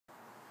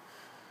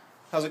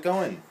How's it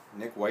going?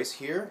 Nick Weiss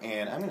here,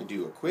 and I'm going to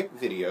do a quick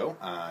video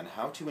on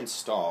how to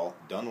install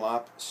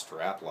Dunlop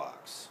strap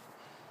locks.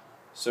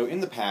 So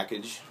in the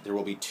package there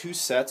will be two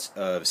sets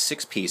of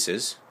 6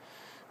 pieces,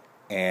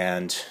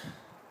 and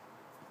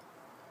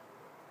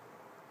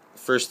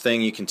first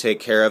thing you can take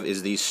care of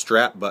is the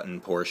strap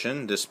button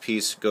portion. This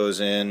piece goes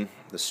in,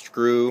 the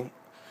screw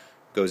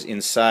goes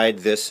inside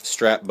this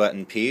strap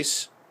button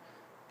piece,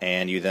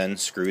 and you then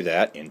screw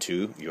that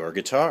into your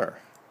guitar.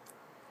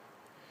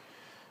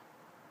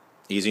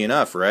 Easy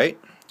enough, right?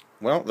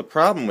 Well, the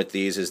problem with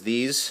these is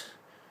these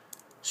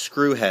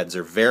screw heads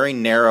are very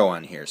narrow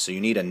on here, so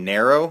you need a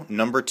narrow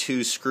number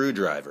 2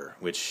 screwdriver,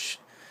 which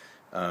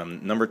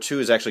number 2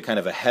 is actually kind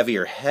of a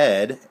heavier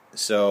head,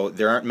 so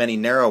there aren't many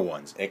narrow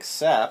ones,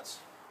 except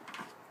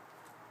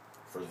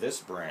for this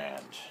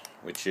brand,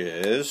 which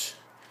is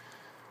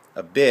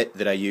a bit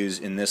that I use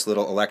in this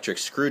little electric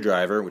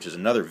screwdriver, which is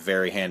another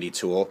very handy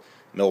tool.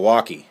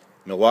 Milwaukee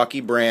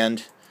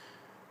brand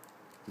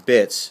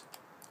bits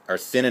are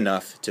thin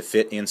enough to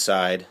fit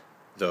inside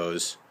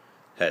those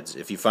heads.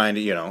 If you find,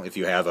 if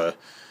you have a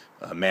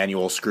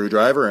manual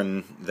screwdriver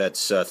and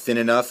that's thin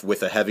enough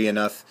with a heavy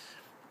enough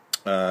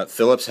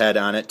Phillips head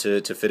on it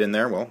to fit in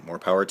there, well, more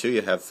power to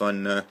you. Have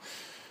fun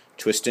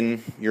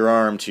twisting your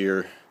arm to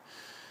your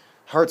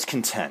heart's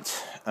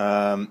content.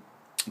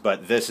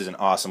 But this is an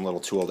awesome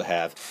little tool to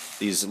have.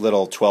 These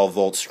little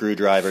 12-volt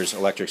screwdrivers,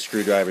 electric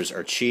screwdrivers,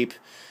 are cheap,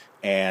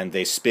 and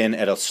they spin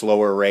at a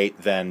slower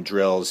rate than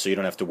drills, so you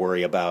don't have to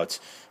worry about,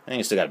 I think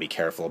you still got to be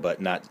careful,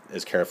 but not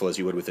as careful as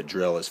you would with a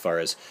drill as far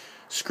as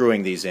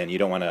screwing these in. You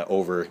don't want to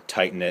over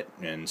tighten it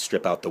and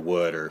strip out the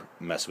wood or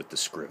mess with the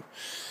screw.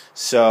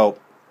 So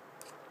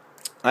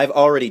I've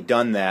already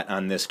done that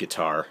on this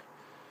guitar.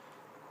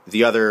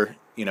 The other,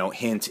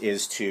 hint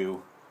is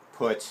to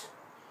put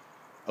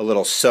a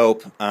little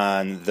soap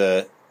on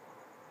the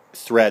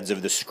threads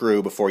of the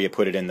screw before you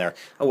put it in there.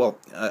 Oh, well,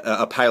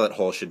 a pilot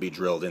hole should be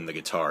drilled in the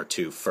guitar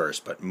too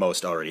first, but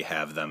most already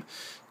have them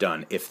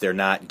done. If they're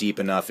not deep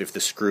enough, if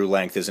the screw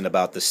length isn't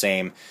about the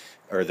same,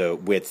 or the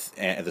width,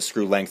 the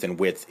screw length and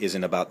width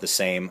isn't about the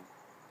same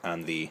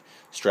on the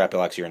strap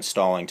locks you're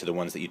installing to the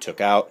ones that you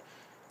took out,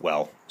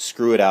 well,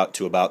 drill it out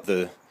to about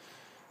the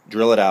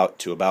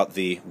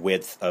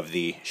width of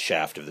the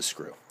shaft of the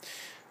screw.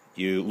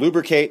 You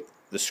lubricate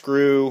the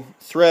screw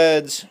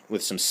threads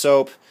with some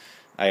soap.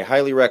 I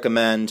highly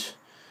recommend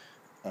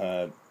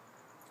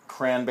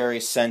cranberry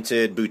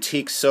scented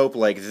boutique soap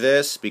like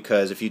this,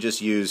 because if you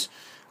just use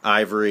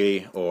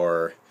Ivory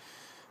or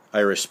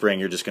Irish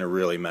Spring, you're just going to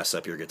really mess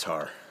up your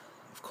guitar.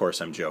 Of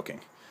course, I'm joking.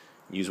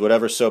 Use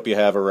whatever soap you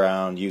have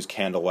around, use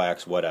candle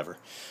wax, whatever.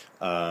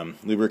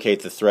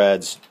 Lubricate the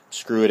threads,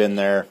 screw it in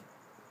there.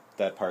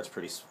 That part's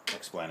pretty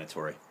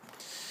explanatory.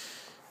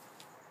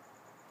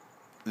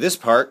 This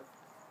part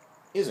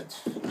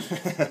isn't.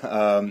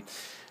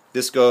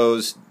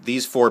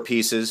 These 4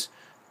 pieces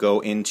go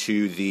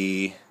into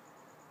the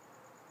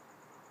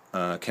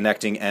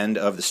connecting end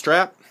of the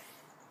strap.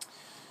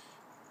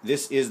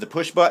 This is the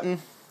push button.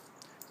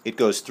 It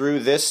goes through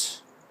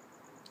this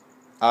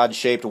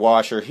odd-shaped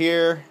washer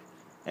here,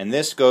 and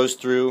this goes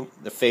through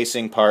the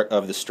facing part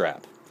of the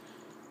strap,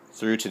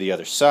 through to the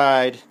other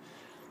side.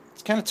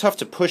 It's kind of tough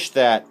to push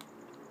that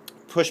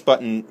push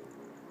button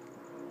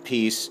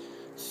piece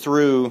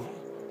through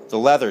the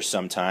leather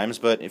sometimes,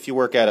 but if you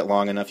work at it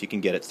long enough, you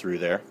can get it through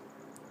there.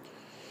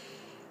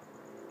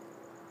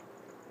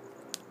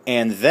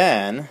 And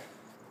then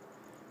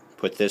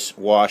put this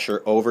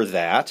washer over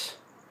that.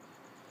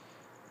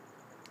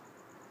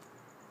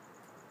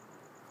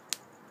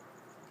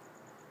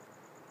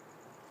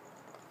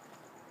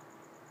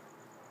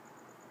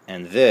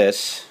 And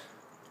this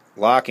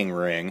locking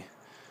ring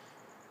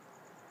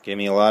gave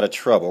me a lot of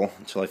trouble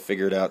until I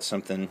figured out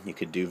something you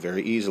could do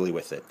very easily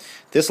with it.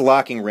 This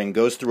locking ring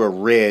goes through a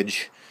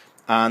ridge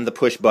on the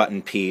push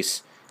button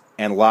piece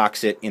and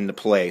locks it into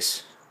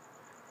place.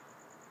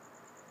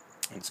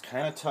 It's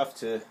kind of tough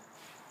to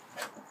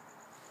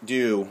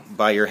do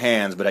by your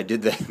hands, but I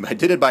did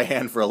it by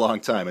hand for a long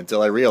time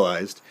until I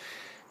realized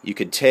you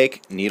could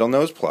take needle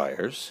nose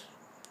pliers,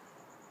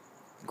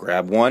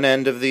 grab one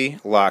end of the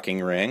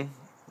locking ring,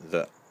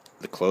 the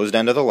closed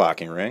end of the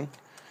locking ring,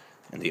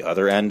 and the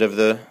other end of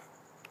the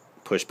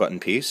push button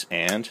piece,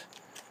 and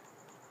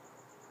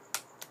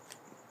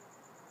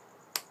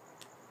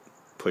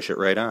push it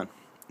right on.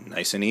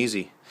 Nice and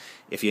easy.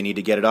 If you need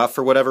to get it off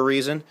for whatever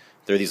reason,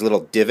 there are these little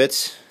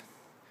divots,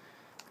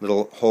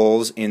 little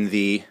holes in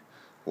the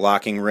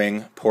locking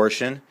ring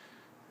portion.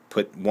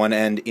 Put one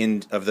end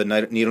of the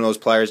needle nose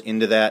pliers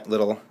into that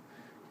little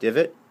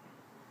divot,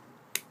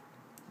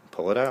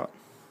 pull it out.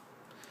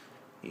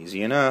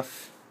 Easy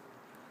enough.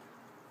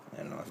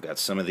 I don't know, I've got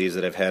some of these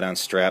that I've had on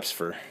straps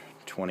for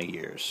 20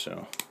 years,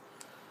 so.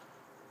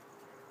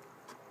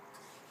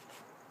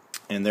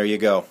 And there you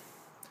go.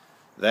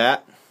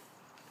 That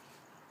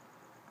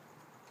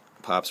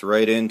pops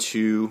right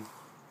into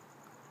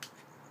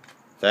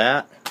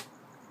that,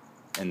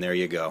 and there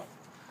you go.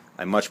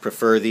 I much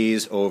prefer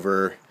these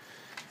over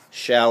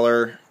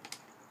shallower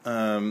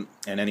and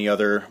any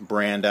other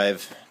brand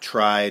I've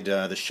tried.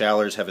 The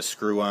Shallers have a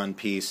screw-on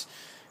piece.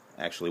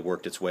 Actually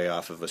worked its way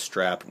off of a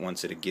strap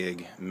once at a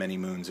gig many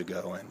moons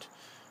ago and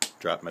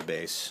dropped my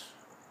bass.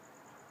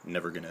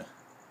 Never gonna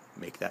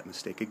make that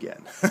mistake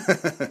again.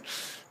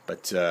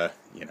 But,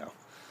 you know,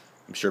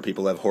 I'm sure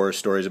people have horror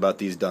stories about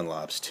these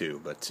Dunlops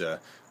too, but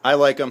I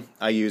like them,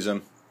 I use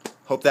them.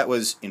 Hope that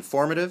was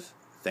informative.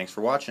 Thanks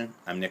for watching.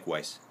 I'm Nick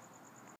Weiss.